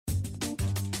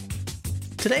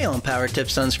Today on Power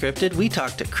Tips Unscripted, we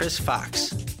talk to Chris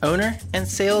Fox, owner and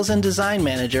sales and design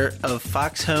manager of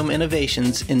Fox Home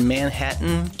Innovations in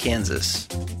Manhattan, Kansas.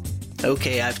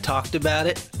 Okay, I've talked about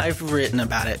it, I've written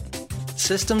about it.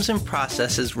 Systems and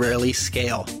processes rarely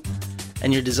scale,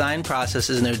 and your design process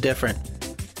is no different.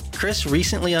 Chris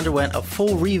recently underwent a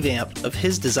full revamp of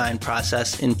his design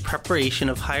process in preparation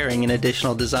of hiring an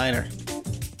additional designer.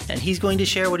 And he's going to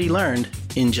share what he learned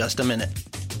in just a minute.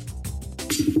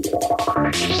 Come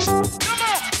on!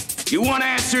 You want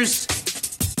answers?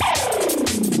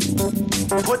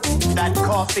 Put that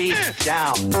coffee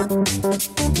down.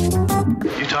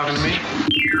 You talking to me?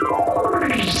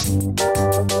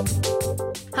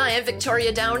 Hi, I'm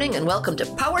Victoria Downing, and welcome to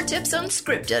Power Tips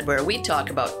Unscripted, where we talk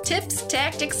about tips,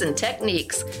 tactics, and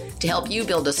techniques to help you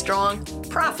build a strong,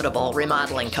 profitable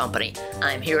remodeling company.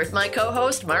 I'm here with my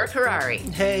co-host, Mark Harari.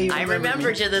 Hey, I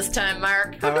remembered you this time,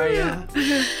 Mark. How are you?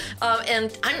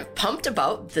 And I'm pumped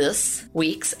about this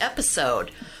week's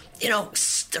episode. You know,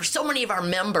 there's so many of our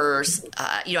members,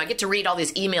 I get to read all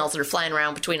these emails that are flying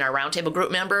around between our roundtable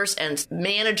group members, and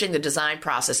managing the design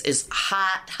process is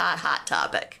hot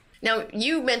topic. Now,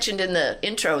 you mentioned in the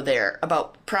intro there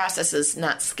about processes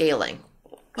not scaling.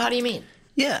 How do you mean?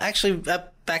 Yeah, actually,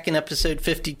 back in episode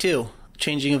 52,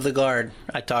 Changing of the Guard,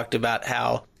 I talked about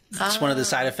how it's one of the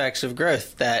side effects of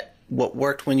growth, that what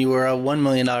worked when you were a $1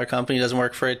 million company doesn't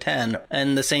work for a 10.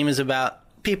 And the same is about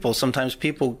people. Sometimes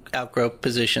people outgrow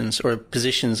positions, or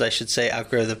positions, I should say,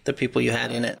 outgrow the people you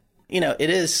had in it. You know,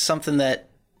 it is something that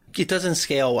it doesn't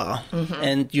scale well. Mm-hmm.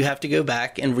 And you have to go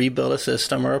back and rebuild a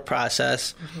system or a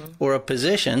process or a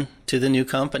position to the new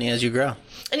company as you grow.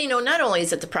 And, not only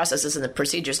is it the processes and the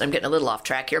procedures, I'm getting a little off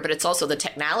track here, but it's also the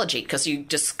technology, because you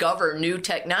discover new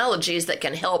technologies that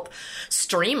can help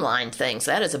streamline things.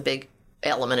 That is a big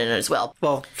element in it as well.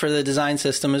 Well, for the design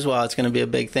system as well, it's going to be a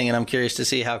big thing, and I'm curious to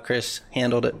see how Chris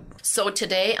handled it. So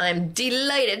today, I'm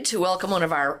delighted to welcome one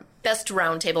of our best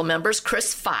roundtable members,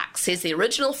 Chris Fox. He's the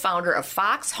original founder of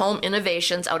Fox Home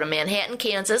Innovations out of Manhattan,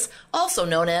 Kansas, also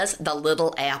known as the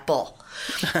Little Apple.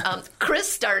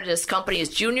 Chris started his company his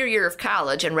junior year of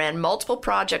college and ran multiple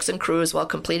projects and crews while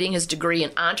completing his degree in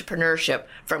entrepreneurship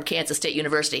from Kansas State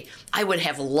University. I would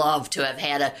have loved to have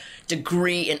had a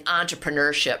degree in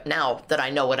entrepreneurship now that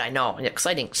I know what I know.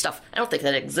 Exciting stuff. I don't think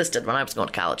that existed when I was going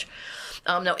to college.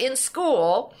 Now, in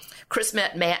school, Chris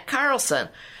met Matt Carlson,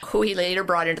 who he later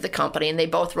brought into the company, and they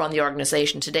both run the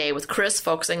organization today, with Chris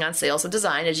focusing on sales and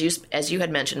design, as you had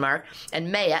mentioned, Mark,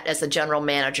 and Matt as the general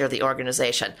manager of the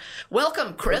organization.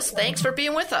 Welcome, Chris. Thanks for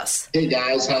being with us. Hey,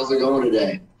 guys. How's it going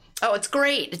today? Oh, it's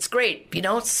great. It's great.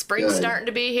 Spring's starting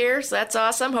to be here, so that's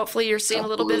awesome. Hopefully you're seeing a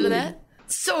little bit of that.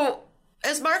 So,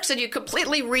 as Mark said, you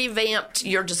completely revamped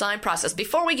your design process.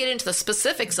 Before we get into the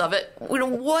specifics of it,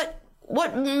 what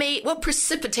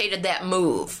precipitated that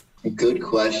move? Good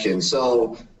question.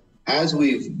 So as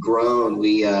we've grown,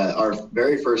 we our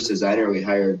very first designer we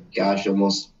hired,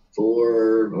 almost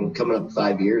coming up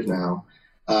 5 years now,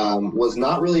 was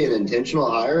not really an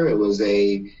intentional hire. It was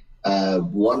a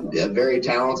very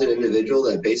talented individual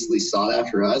that basically sought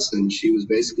after us, and she was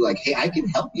basically like, "Hey, I can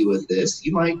help you with this.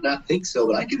 You might not think so,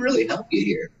 but I can really help you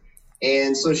here."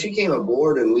 And so she came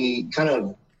aboard, and we kind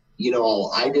of,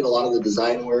 I did a lot of the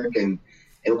design work, and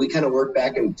we kind of worked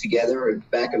back and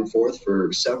forth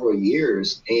for several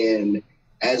years. And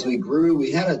as we grew,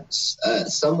 we had a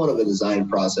somewhat of a design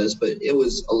process, but it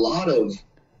was a lot of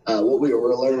what we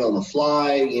were learning on the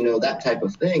fly, that type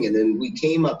of thing. And then we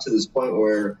came up to this point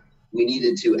where we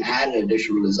needed to add an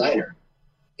additional designer.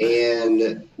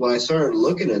 And when I started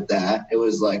looking at that, it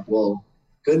was like, well,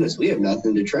 goodness, we have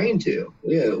nothing to train to.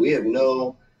 We have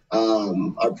no...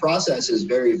 our process is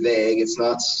very vague. It's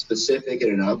not specific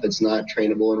enough. It's not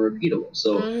trainable and repeatable.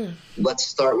 So let's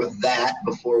start with that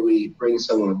before we bring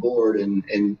someone aboard,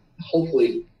 and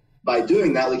hopefully by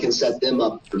doing that, we can set them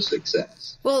up for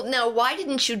success. Well, now, why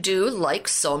didn't you do like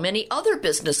so many other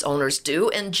business owners do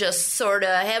and just sort of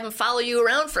have them follow you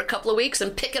around for a couple of weeks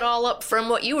and pick it all up from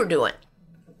what you were doing?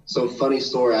 So funny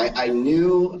story. I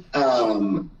knew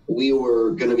we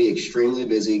were going to be extremely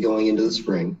busy going into the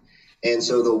spring. And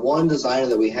so the one designer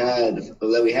that we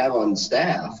have on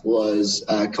staff was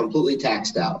completely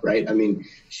taxed out, right? I mean,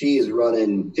 she is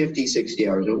running 50, 60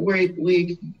 hours a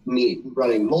week,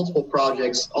 running multiple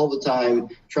projects all the time,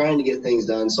 trying to get things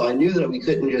done. So I knew that we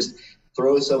couldn't just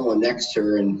throw someone next to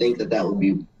her and think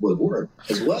that would work.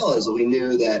 As well as we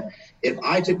knew that if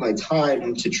I took my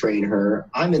time to train her,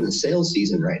 I'm in the sales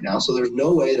season right now. So there's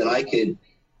no way that I could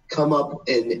come up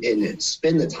and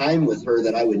spend the time with her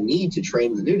that I would need to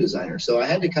train the new designer. So I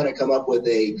had to kind of come up with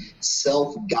a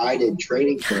self-guided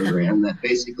training program that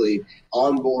basically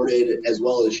onboarded as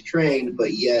well as trained,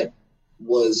 but yet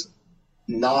was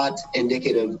not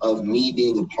indicative of me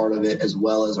being a part of it as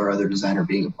well as our other designer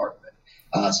being a part of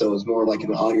it. So it was more like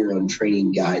an on your own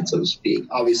training guide, so to speak.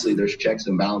 Obviously, there's checks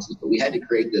and balances, but we had to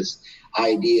create this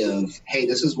idea of, hey,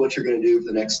 this is what you're going to do for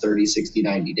the next 30, 60,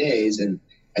 90 days, and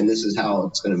this is how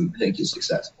it's going to make you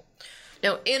successful.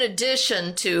 Now, in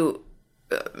addition to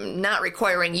not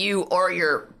requiring you or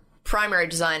your primary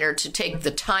designer to take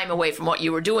the time away from what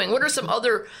you were doing, what are some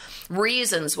other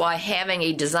reasons why having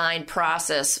a design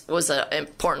process was an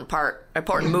important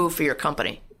move for your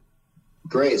company?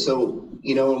 Great. So,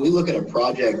 when we look at a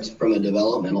project from a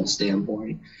developmental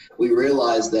standpoint, we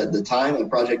realize that the time a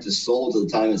project is sold to the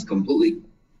time it's completely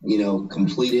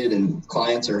completed and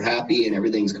clients are happy and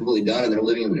everything's completely done and they're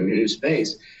living in a new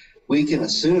space, we can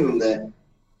assume that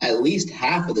at least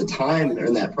half of the time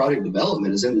in that project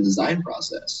development is in the design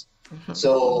process. Mm-hmm.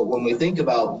 So when we think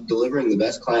about delivering the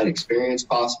best client experience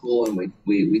possible, and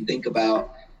we think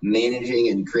about managing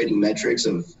and creating metrics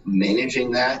of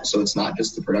managing that, so it's not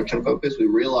just the production focus, we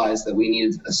realize that we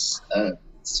needed a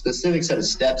specific set of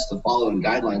steps to follow and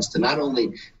guidelines to not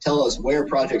only tell us where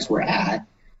projects were at,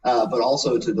 but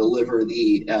also to deliver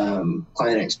the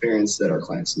client experience that our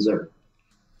clients deserve.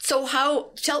 So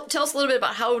tell us a little bit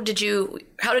about how did you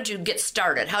get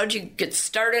started? How did you get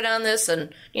started on this,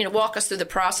 and walk us through the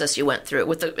process you went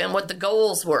through and what the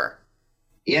goals were?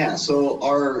 Yeah, so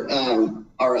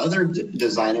our other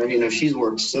designer, she's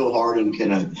worked so hard and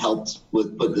kind of helped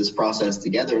put this process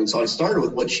together, and so I started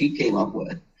with what she came up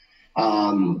with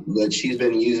that she's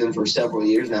been using for several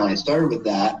years now. I started with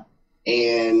that,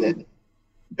 and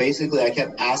basically I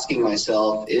kept asking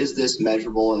myself, is this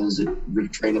measurable and is it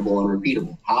trainable and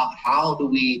repeatable? How do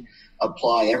we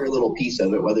apply every little piece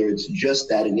of it, whether it's just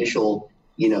that initial,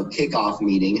 kickoff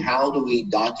meeting? How do we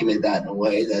document that in a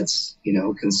way that's,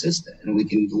 consistent, and we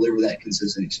can deliver that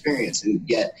consistent experience and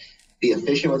yet be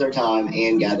efficient with our time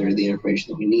and gather the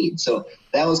information that we need? So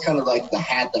that was kind of like the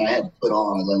hat that I had to put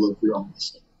on as I looked through all this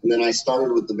stuff. And then I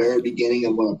started with the very beginning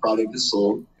of when a product is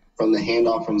sold, from the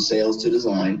handoff from sales to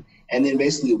design, and then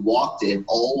basically walked it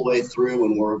all the way through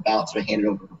when we're about to hand it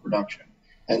over to production.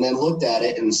 And then looked at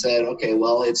it and said, okay,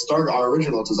 well, our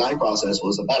original design process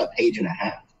was about a page and a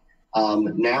half.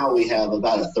 Now we have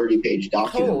about a 30-page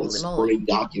document with supporting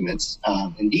documents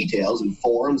and details and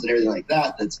forms and everything like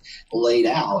that that's laid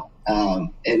out.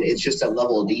 And it's just that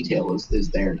level of detail is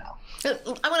there now.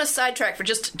 I want to sidetrack for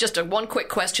just one quick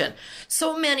question.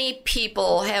 So many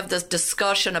people have this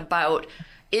discussion about,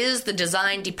 is the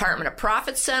design department a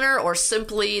profit center or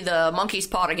simply the monkey's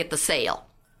paw to get the sale?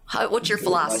 What's your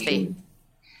philosophy?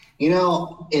 In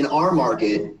our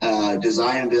market,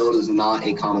 design and build is not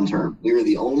a common term. We are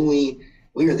the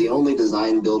only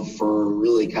design build firm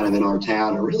really kind of in our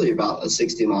town, or really about a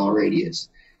 60-mile radius.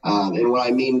 And what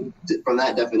I mean from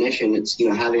that definition, it's,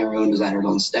 having our own designers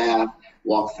on staff,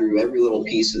 walk through every little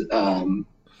piece,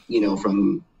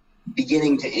 from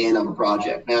beginning to end of a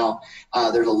project. Now,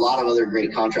 there's a lot of other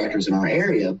great contractors in our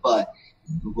area, but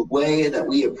the way that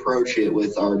we approach it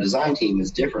with our design team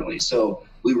is differently. So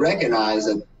we recognize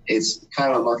that it's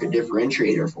kind of a market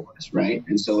differentiator for us, right?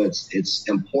 And so it's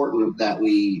important that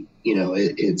we,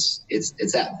 it's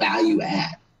that value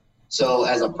add. So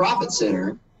as a profit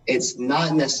center, it's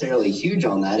not necessarily huge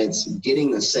on that. It's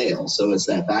getting the sale. So it's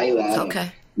that value add.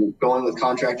 Okay. Going with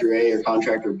contractor A or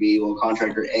contractor B, well,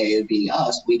 contractor A being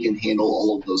us, we can handle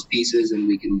all of those pieces and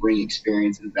we can bring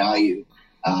experience and value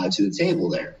to the table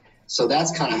there. So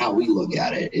that's kind of how we look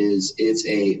at it.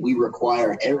 We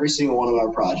require every single one of our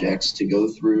projects to go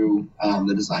through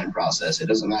the design process. It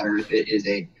doesn't matter if it is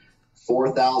a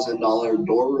 $4,000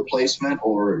 door replacement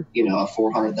or a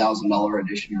 $400,000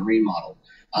 addition or remodel.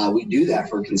 We do that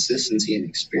for consistency and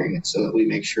experience, so that we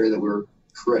make sure that we're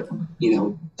correct,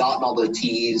 dotting all the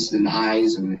T's and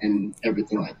I's and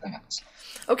everything like that.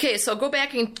 Okay, so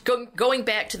going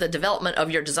back to the development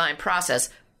of your design process.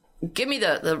 Give me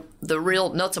the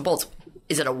real nuts and bolts.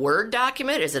 Is it a Word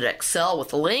document? Is it Excel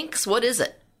with links? What is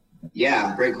it?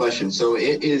 Yeah, great question. So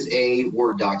it is a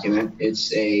Word document. It's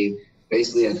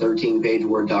basically a 13-page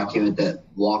Word document that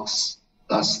walks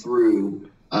us through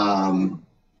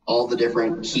all the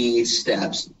different key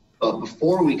steps. But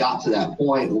before we got to that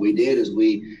point, what we did is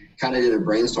we kind of did a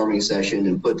brainstorming session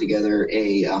and put together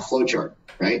a flow chart,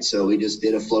 right? So we just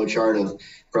did a flow chart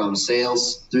from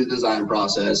sales through the design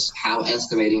process, how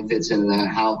estimating fits into that,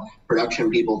 how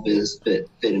production people fit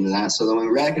into that. So then we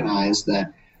recognize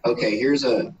that, okay, here's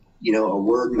a a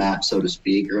word map, so to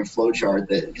speak, or a flow chart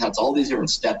that has all these different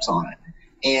steps on it.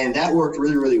 And that worked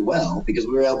really, really well because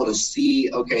we were able to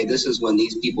see, okay, this is when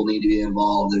these people need to be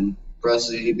involved. And for us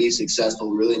to be successful,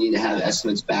 we really need to have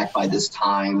estimates back by this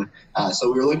time.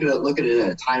 So we were looking at it in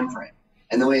a time frame.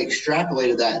 And then we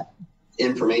extrapolated that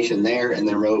information there and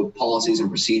then wrote policies and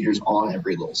procedures on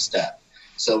every little step.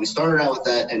 So we started out with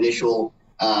that initial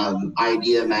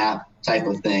idea map type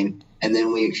of thing. And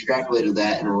then we extrapolated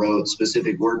that and wrote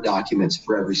specific Word documents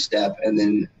for every step and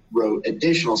then wrote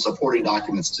additional supporting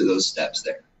documents to those steps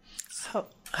there.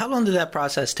 How long did that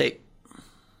process take?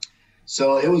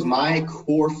 So it was my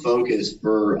core focus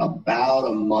for about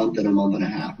a month and a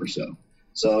half or so.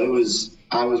 So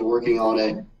I was working on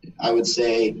it, I would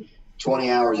say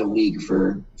 20 hours a week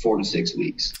for 4 to 6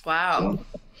 weeks. Wow.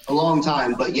 So a long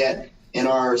time, but yet in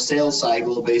our sales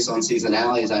cycle based on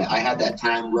seasonalities, I had that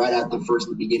time right at the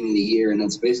beginning of the year, and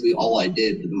that's basically all I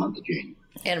did for the month of January.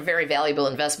 And a very valuable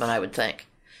investment, I would think.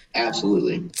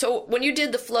 Absolutely. So when you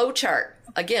did the flow chart,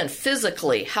 again,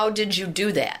 physically, how did you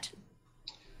do that?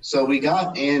 So we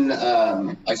got in,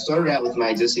 I started out with my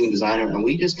existing designer, and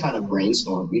we just kind of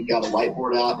brainstormed. We've got a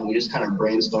whiteboard out, and we just kind of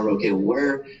brainstormed, okay, what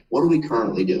are we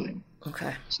currently doing?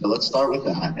 Okay. So let's start with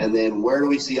that. And then where do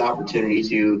we see opportunity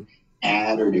to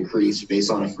add or decrease based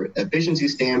on an efficiency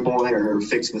standpoint or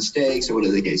fix mistakes or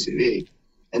whatever the case may be.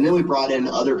 And then we brought in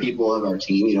other people of our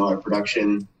team, our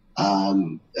production,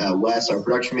 Wes, our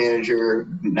production manager,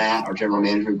 Matt, our general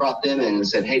manager. We brought them in and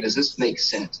said, hey, does this make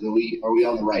sense? Are we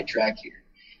on the right track here?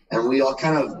 And we all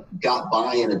kind of got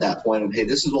buy-in at that point of, hey,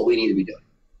 this is what we need to be doing.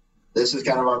 This is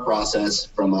kind of our process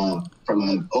from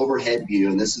an overhead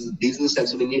view, and these are the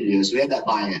steps that we need to do. So we had that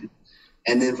buy-in.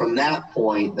 And then from that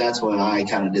point, that's when I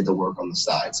kind of did the work on the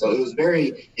side. So it was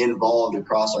very involved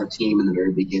across our team in the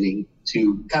very beginning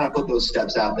to kind of put those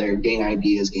steps out there, gain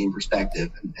ideas, gain perspective,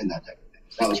 and that type of thing.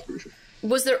 That was crucial.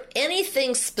 Was there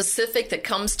anything specific that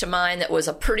comes to mind that was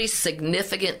a pretty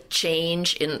significant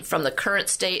change from the current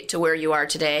state to where you are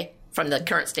today, from the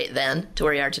current state then to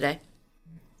where you are today?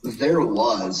 There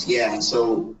was, yeah.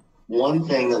 So one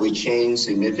thing that we changed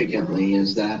significantly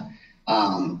is that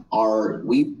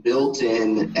we built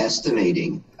in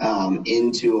estimating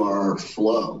into our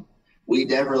flow. We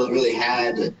really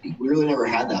never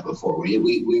had that before.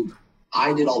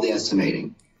 I did all the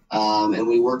estimating. And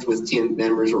we worked with team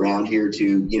members around here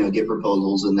to, get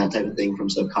proposals and that type of thing from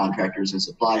subcontractors and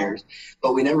suppliers.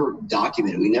 But we never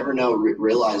documented. We never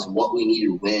realized what we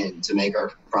needed when to make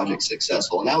our project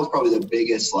successful. And that was probably the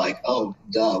biggest,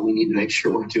 we need to make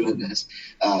sure we're doing this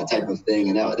type of thing.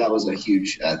 And that was a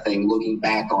huge thing. Looking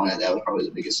back on it, that was probably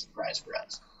the biggest surprise for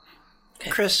us.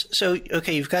 Chris, so,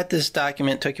 okay, you've got this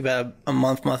document, took you about a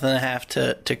month and a half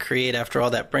to create after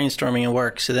all that brainstorming and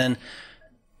work. So then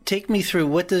take me through,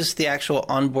 what does the actual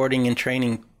onboarding and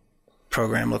training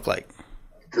program look like?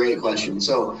 Great question.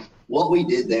 So what we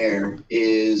did there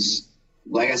is,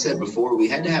 like I said before, we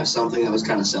had to have something that was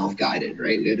kind of self-guided,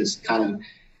 right? We had to kind of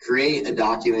create a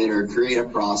document or create a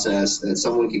process that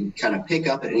someone could kind of pick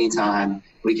up at any time.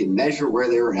 We can measure where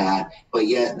they were at, but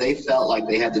yet they felt like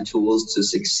they had the tools to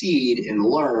succeed and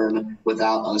learn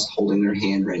without us holding their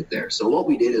hand right there. So what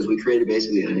we did is we created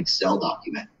basically an Excel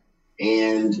document.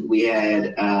 And we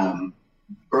had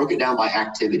broke it down by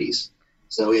activities.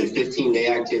 So we had 15-day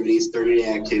activities,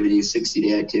 30-day activities,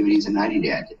 60-day activities, and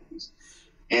 90-day activities.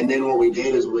 And then what we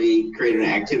did is we created an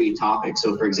activity topic.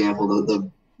 So, for example, the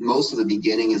most of the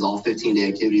beginning is all 15-day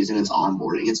activities, and it's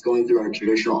onboarding. It's going through our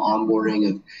traditional onboarding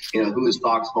of, who is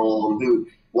Fox Home,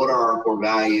 what are our core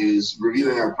values,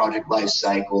 reviewing our project life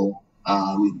cycle.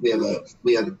 We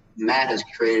have Matt has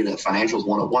created a financials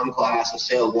 101 class, a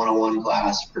sales 101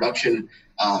 class, production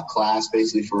class,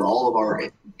 basically for all of our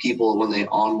people when they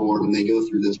onboard, when they go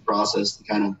through this process to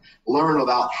kind of learn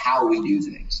about how we do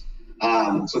things.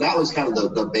 So that was kind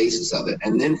of the basis of it.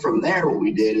 And then from there, what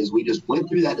we did is we just went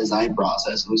through that design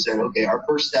process and we said, okay, our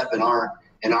first step in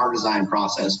our design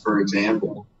process, for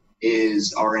example,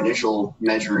 is our initial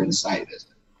measure and site visit.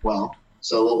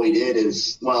 So what we did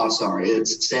is,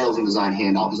 it's sales and design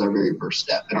handoff is our very first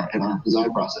step in our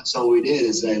design process. So what we did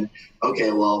is said,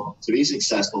 okay, well, to be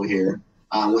successful here,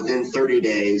 within 30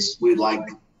 days, we'd like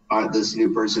this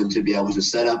new person to be able to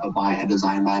set up a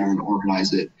design binder and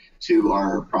organize it to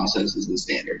our processes and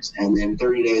standards. And then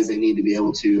 30 days, they need to be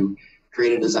able to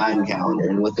create a design calendar.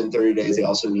 And within 30 days, they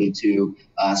also need to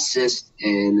assist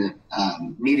in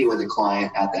meeting with the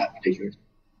client at that particular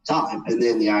time. And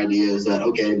then the idea is that,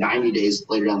 okay, 90 days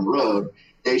later down the road,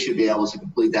 they should be able to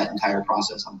complete that entire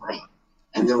process on their own.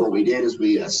 And then what we did is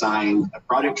we assigned a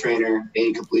project trainer,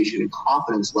 data completion, and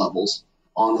confidence levels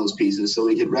on those pieces so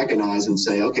we could recognize and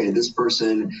say, okay, this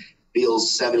person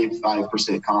feels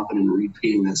 75% confident in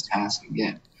repeating this task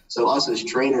again. So us as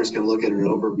trainers can look at an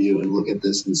overview and look at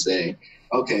this and say,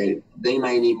 okay, they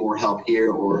may need more help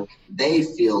here, or they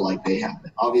feel like they have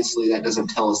it. Obviously, that doesn't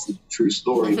tell us the true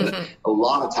story, but a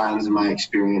lot of times in my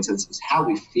experience, it's how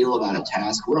we feel about a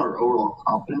task, where our overall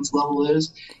confidence level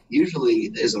is,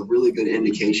 usually is a really good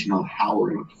indication of how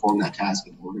we're going to perform that task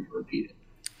and we're going to repeat it.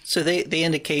 So they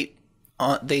indicate,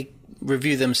 they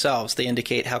review themselves, they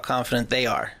indicate how confident they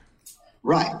are.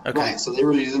 Right, okay. Right. So they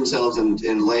review themselves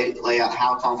and lay out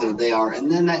how confident they are.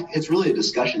 And then it's really a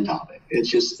discussion topic. It's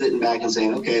just sitting back and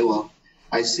saying, okay, well,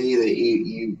 I see that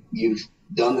you've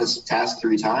done this task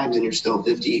 3 times and you're still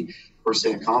 50%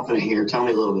 confident here. Tell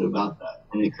me a little bit about that.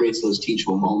 And it creates those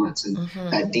teachable moments and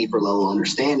that deeper level of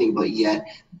understanding. But yet,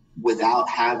 without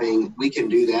we can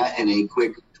do that in a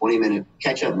quick 20-minute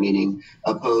catch-up meeting,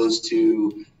 opposed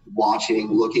to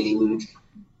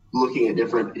looking at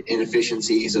different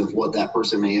inefficiencies of what that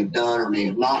person may have done or may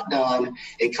have not done.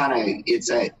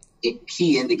 It's a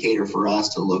key indicator for us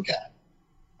to look at.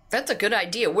 That's a good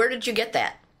idea. Where did you get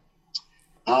that?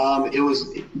 It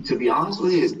was, to be honest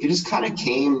with you, it just kind of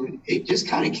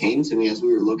came to me as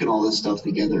we were looking all this stuff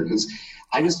together, because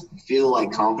I just feel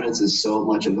like confidence is so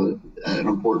much of an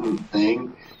important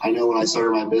thing. I know when I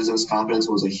started my business, confidence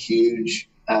was a huge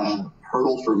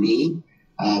hurdle for me.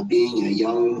 Being a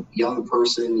young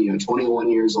person,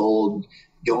 21 years old,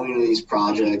 going into these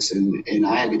projects, and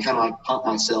I had to kind of like pump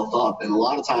myself up. And a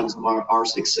lot of times our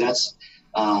success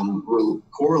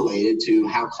correlated to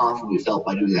how confident we felt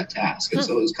by doing that task. And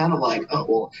so it was kind of like, oh,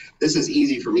 well, this is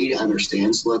easy for me to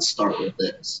understand, so let's start with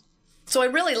this. So I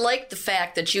really like the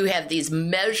fact that you have these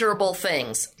measurable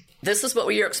things. This is what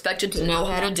you're expected to know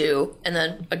how to do. And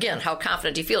then, again, how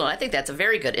confident do you feel? And I think that's a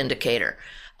very good indicator.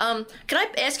 Can I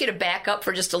ask you to back up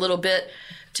for just a little bit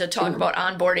to talk about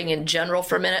onboarding in general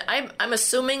for a minute? I'm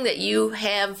assuming that you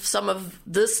have some of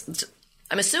this.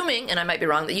 I'm assuming, and I might be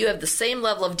wrong, that you have the same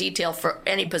level of detail for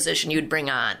any position you'd bring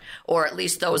on, or at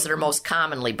least those that are most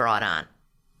commonly brought on.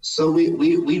 So we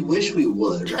wish we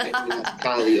would, right? That's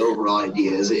kind of the overall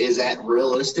idea. Is that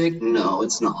realistic? No,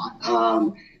 it's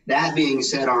not. That being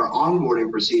said, our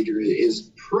onboarding procedure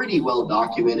is pretty well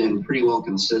documented and pretty well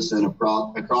consistent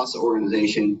across the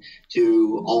organization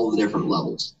to all the different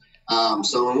levels.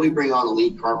 So when we bring on a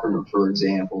lead carpenter, for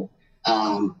example,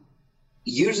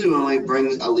 usually when we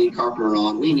bring a lead carpenter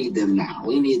on, we need them now.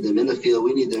 We need them in the field.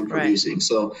 We need them producing. Right.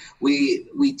 So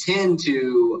we tend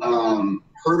to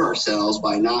hurt ourselves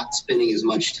by not spending as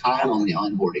much time on the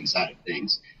onboarding side of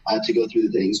things to go through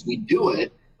the things. We do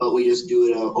it, but we just do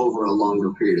it over a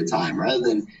longer period of time, rather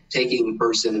than taking a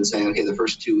person and saying, okay, the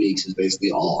first 2 weeks is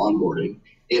basically all onboarding.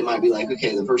 It might be like,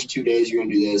 okay, the first 2 days you're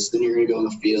going to do this, then you're going to go in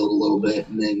the field a little bit,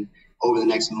 and then over the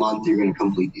next month you're going to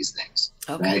complete these things.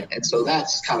 Okay. Right? And so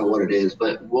that's kind of what it is.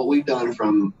 But what we've done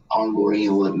from onboarding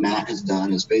and what Matt has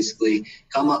done is basically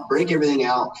break everything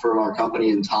out from our company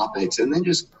and topics, and then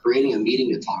just creating a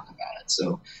meeting to talk about it.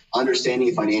 So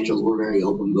understanding financials, we're very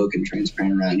open book and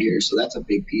transparent around here. So that's a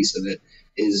big piece of it.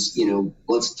 Is,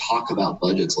 let's talk about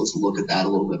budgets. Let's look at that a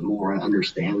little bit more and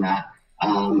understand that.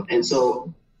 And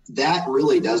so that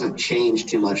really doesn't change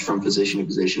too much from position to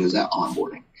position, is that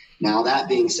onboarding. Now, that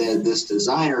being said, this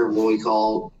designer, what we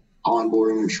call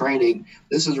onboarding or training,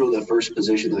 this is really the first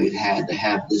position that we've had to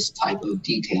have this type of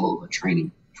detail of a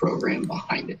training program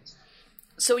behind it.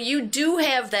 So you do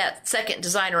have that second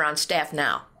designer on staff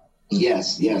now?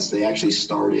 Yes. They actually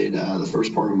started the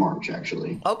first part of March,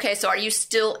 actually. Okay, so are you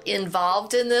still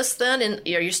involved in this then? And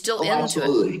are you still into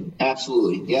it?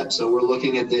 Absolutely. Yep. So we're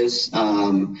looking at this.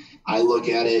 I look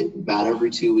at it about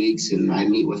every 2 weeks, and I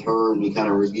meet with her, and we kind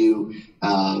of review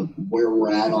where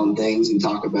we're at on things and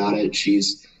talk about it.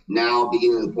 She's now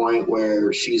beginning to the point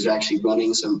where she's actually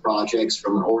running some projects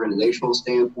from an organizational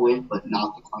standpoint, but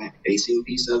not the client-facing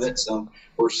piece of it. So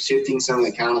we're shifting some of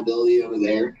the accountability over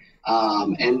there.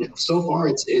 And so far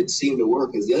it seemed to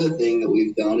work. Because the other thing that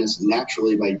we've done is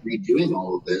naturally by redoing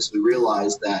all of this, we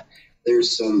realized that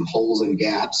there's some holes and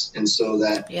gaps. And so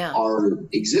that our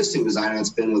existing designer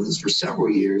that's been with us for several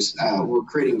years, we're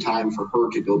creating time for her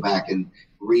to go back and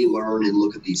relearn and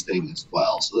look at these things as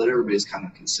well, so that everybody's kind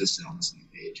of consistent on the same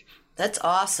page. That's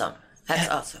awesome. That's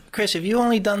awesome. Chris, have you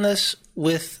only done this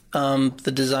with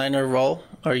the designer role?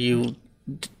 Are you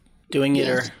doing it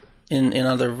or in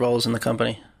other roles in the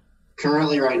company?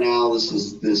 Currently, right now, this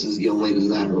is the only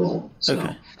designer role. So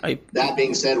okay. That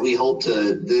being said, we hope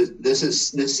to.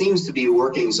 This seems to be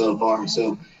working so far.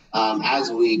 So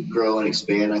as we grow and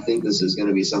expand, I think this is going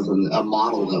to be a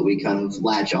model that we kind of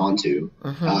latch onto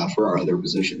for our other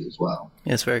positions as well.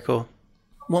 Yeah, it's very cool.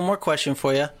 One more question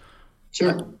for you.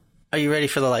 Sure. Are you ready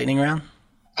for the lightning round?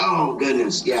 Oh, Oh,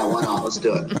 goodness. Yeah, why not? Let's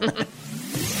do it.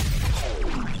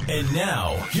 And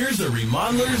now, here's the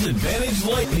Remodeler's Advantage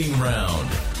Lightning Round.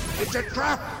 It's a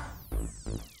trap.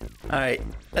 All right,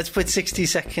 let's put 60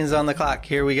 seconds on the clock.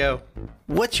 Here we go.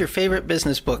 What's your favorite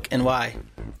business book and why?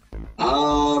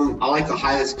 I like The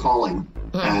Highest Calling,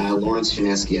 Lawrence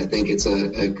Chinesky. I think it's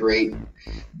a great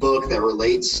book that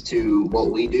relates to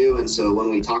what we do. And so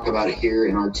when we talk about it here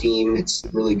in our team, it's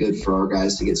really good for our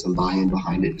guys to get some buy-in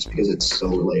behind it just because it's so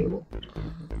relatable.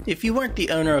 If you weren't the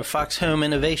owner of Fox Home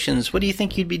Innovations, what do you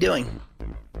think you'd be doing?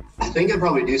 I think I'd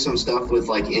probably do some stuff with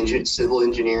like civil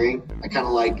engineering. I kind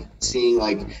of like seeing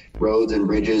like roads and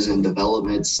bridges and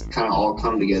developments kind of all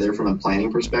come together from a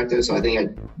planning perspective. So I think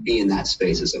I'd be in that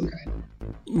space of some kind.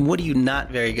 What are you not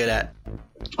very good at?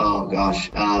 Oh gosh,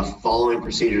 following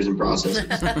procedures and processes.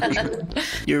 For sure.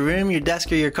 Your room, your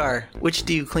desk, or your car? Which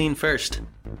do you clean first?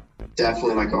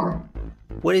 Definitely my car.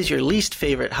 What is your least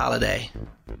favorite holiday?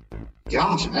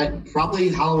 Gosh, probably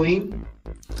Halloween.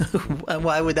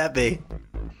 Why would that be?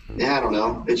 Yeah, I don't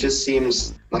know. It just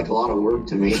seems like a lot of work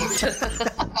to me.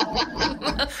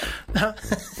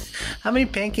 How many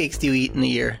pancakes do you eat in a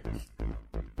year?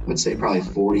 I would say probably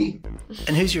 40.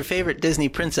 And who's your favorite Disney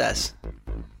princess?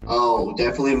 Oh,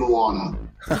 definitely Moana.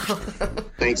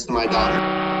 Thanks to my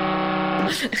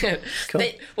daughter. Cool.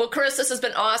 Well, Chris, this has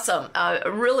been awesome.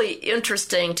 Really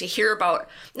interesting to hear about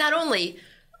not only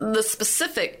the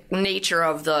specific nature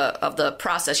of the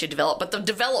process you develop, but the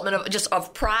development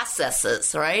of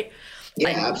processes, right? Yeah,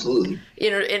 absolutely.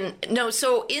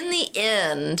 So in the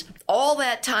end, all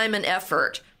that time and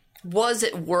effort, was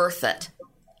it worth it?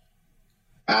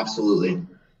 Absolutely.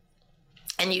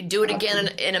 And you do it again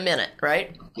in a minute,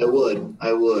 right? I would,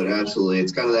 absolutely.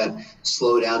 It's kind of that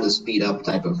slow down to speed up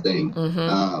type of thing.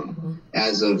 Mm-hmm.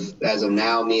 As of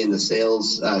now, me in the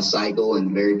sales cycle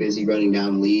and very busy running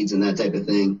down leads and that type of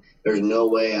thing, there's no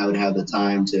way I would have the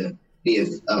time to be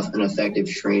an effective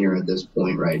trainer at this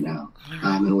point right now.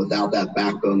 And without that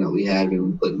backbone that we had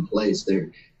been put in place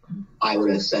there, I would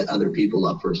have set other people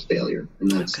up for failure. And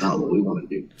that's not what we want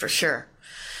to do. For sure.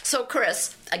 So,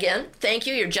 Chris, again, thank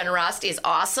you. Your generosity is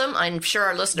awesome. I'm sure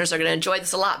our listeners are going to enjoy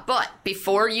this a lot. But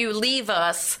before you leave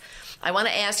us, I want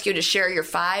to ask you to share your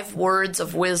 5 words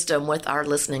of wisdom with our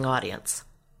listening audience.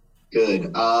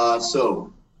 Good.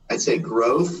 So I'd say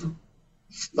growth,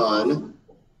 fun,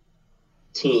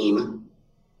 team,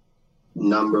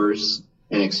 numbers,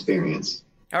 and experience.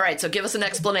 All right. So give us an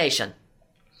explanation.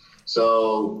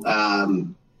 So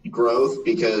growth,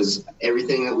 because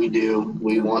everything that we do,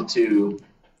 we want to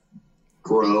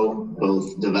grow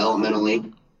both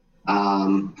developmentally,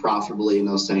 profitably, and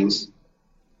those things.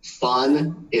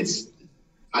 Fun,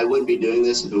 I wouldn't be doing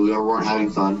this if we weren't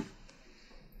having fun.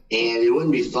 And it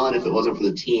wouldn't be fun if it wasn't for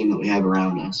the team that we have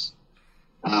around us.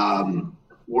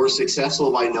 We're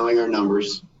successful by knowing our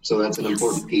numbers, so that's an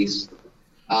important piece.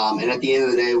 And at the end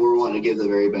of the day, we're wanting to give the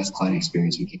very best client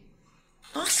experience we can.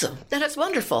 Awesome. That is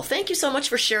wonderful. Thank you so much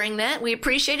for sharing that. We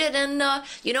appreciate it. And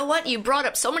you know what? You brought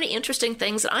up so many interesting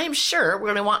things that I am sure we're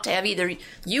going to want to have either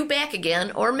you back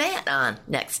again or Matt on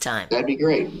next time. That'd be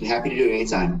great. Happy to do it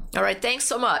anytime. All right. Thanks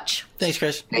so much. Thanks,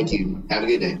 Chris. Thank you. Have a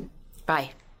good day. Bye.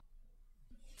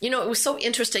 You know, it was so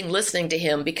interesting listening to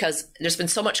him because there's been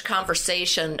so much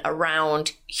conversation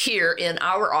around here in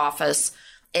our office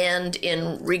and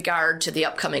in regard to the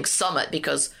upcoming summit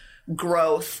because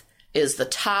growth is the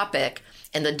topic.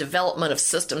 And the development of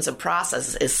systems and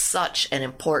processes is such an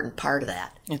important part of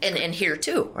that. And here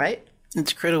too, right?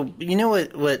 It's critical. You know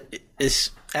what is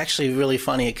actually really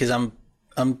funny because I'm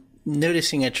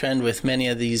noticing a trend with many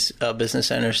of these business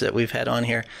owners that we've had on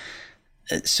here.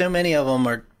 So many of them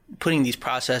are putting these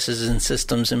processes and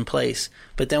systems in place,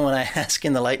 but then when I ask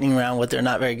in the lightning round what they're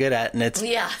not very good at, and it's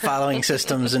following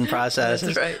systems and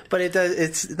processes. That's right. But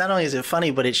it's not only is it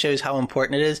funny, but it shows how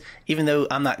important it is. Even though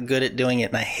I'm not good at doing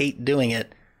it and I hate doing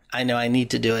it, I know I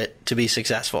need to do it to be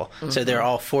successful. Mm-hmm. So they're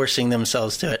all forcing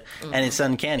themselves to it. Mm-hmm. And it's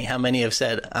uncanny how many have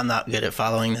said, I'm not good at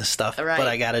following this stuff, but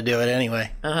I got to do it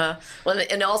anyway. Uh-huh. Well,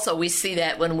 and also we see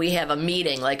that when we have a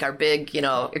meeting, like our big,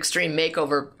 extreme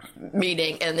makeover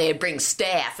meeting, and they bring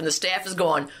staff, and the staff is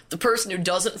going, the person who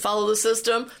doesn't follow the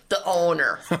system, the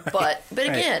owner. But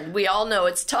again, we all know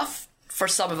it's tough for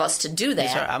some of us to do that.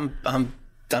 Yes,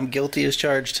 I'm guilty as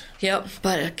charged. Yep.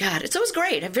 But God, it was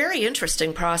great. A very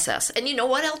interesting process. And you know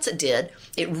what else it did?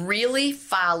 It really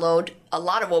followed a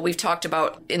lot of what we've talked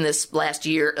about in this last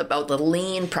year about the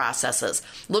lean processes.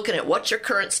 Looking at what's your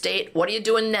current state? What are you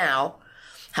doing now?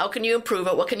 How can you improve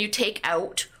it? What can you take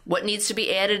out? what needs to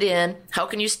be added in, how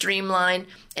can you streamline,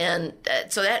 and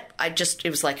so that it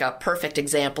was like a perfect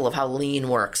example of how lean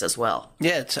works as well.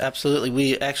 Yeah, it's absolutely.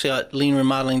 We actually at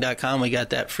leanremodeling.com, we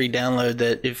got that free download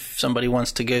that if somebody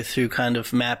wants to go through kind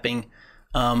of mapping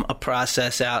a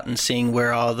process out and seeing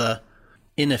where all the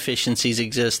inefficiencies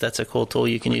exist, that's a cool tool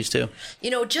you can use too.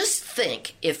 Just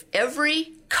think if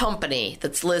every company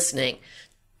that's listening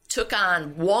took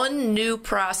on one new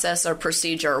process or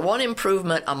procedure, or one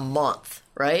improvement a month,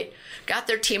 right? Got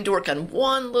their team to work on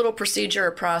one little procedure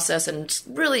or process and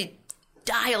really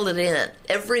dialed it in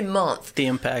every month. The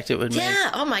impact it would make.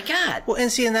 Yeah, oh my God. Well,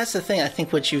 and that's the thing. I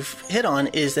think what you've hit on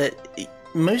is that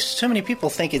so many people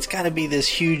think it's got to be this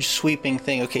huge sweeping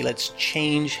thing. Okay, let's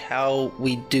change how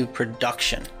we do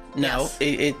production. No, yes.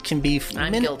 it can be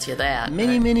I'm guilty of that.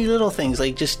 Many little things,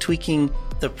 like just tweaking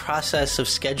the process of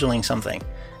scheduling something.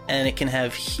 And it can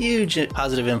have huge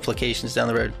positive implications down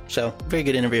the road. So, very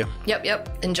good interview.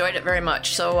 Yep. Enjoyed it very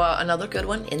much. So, another good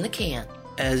one in the can.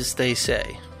 As they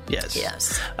say. Yes.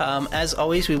 Yes. As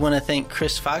always, we want to thank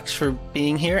Chris Fox for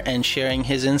being here and sharing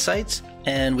his insights.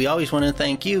 And we always want to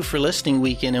thank you for listening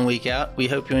week in and week out. We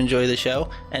hope you enjoy the show.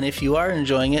 And if you are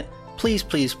enjoying it, please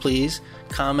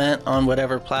comment on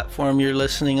whatever platform you're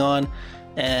listening on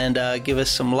and give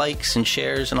us some likes and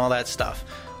shares and all that stuff.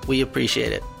 We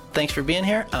appreciate it. Thanks for being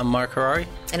here. I'm Mark Harari.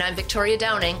 And I'm Victoria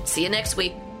Downing. See you next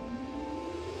week.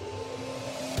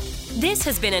 This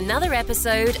has been another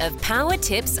episode of Power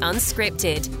Tips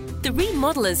Unscripted, the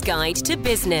Remodeler's Guide to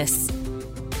Business.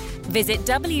 Visit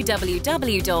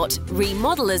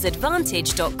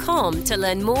www.remodelersadvantage.com to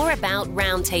learn more about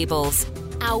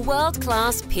Roundtables, our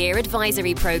world-class peer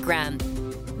advisory program.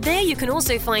 There you can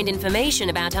also find information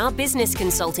about our business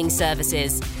consulting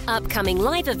services, upcoming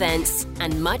live events,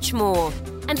 and much more.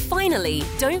 And finally,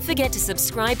 don't forget to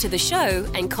subscribe to the show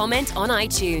and comment on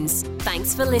iTunes.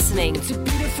 Thanks for listening. It's a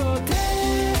beautiful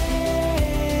day.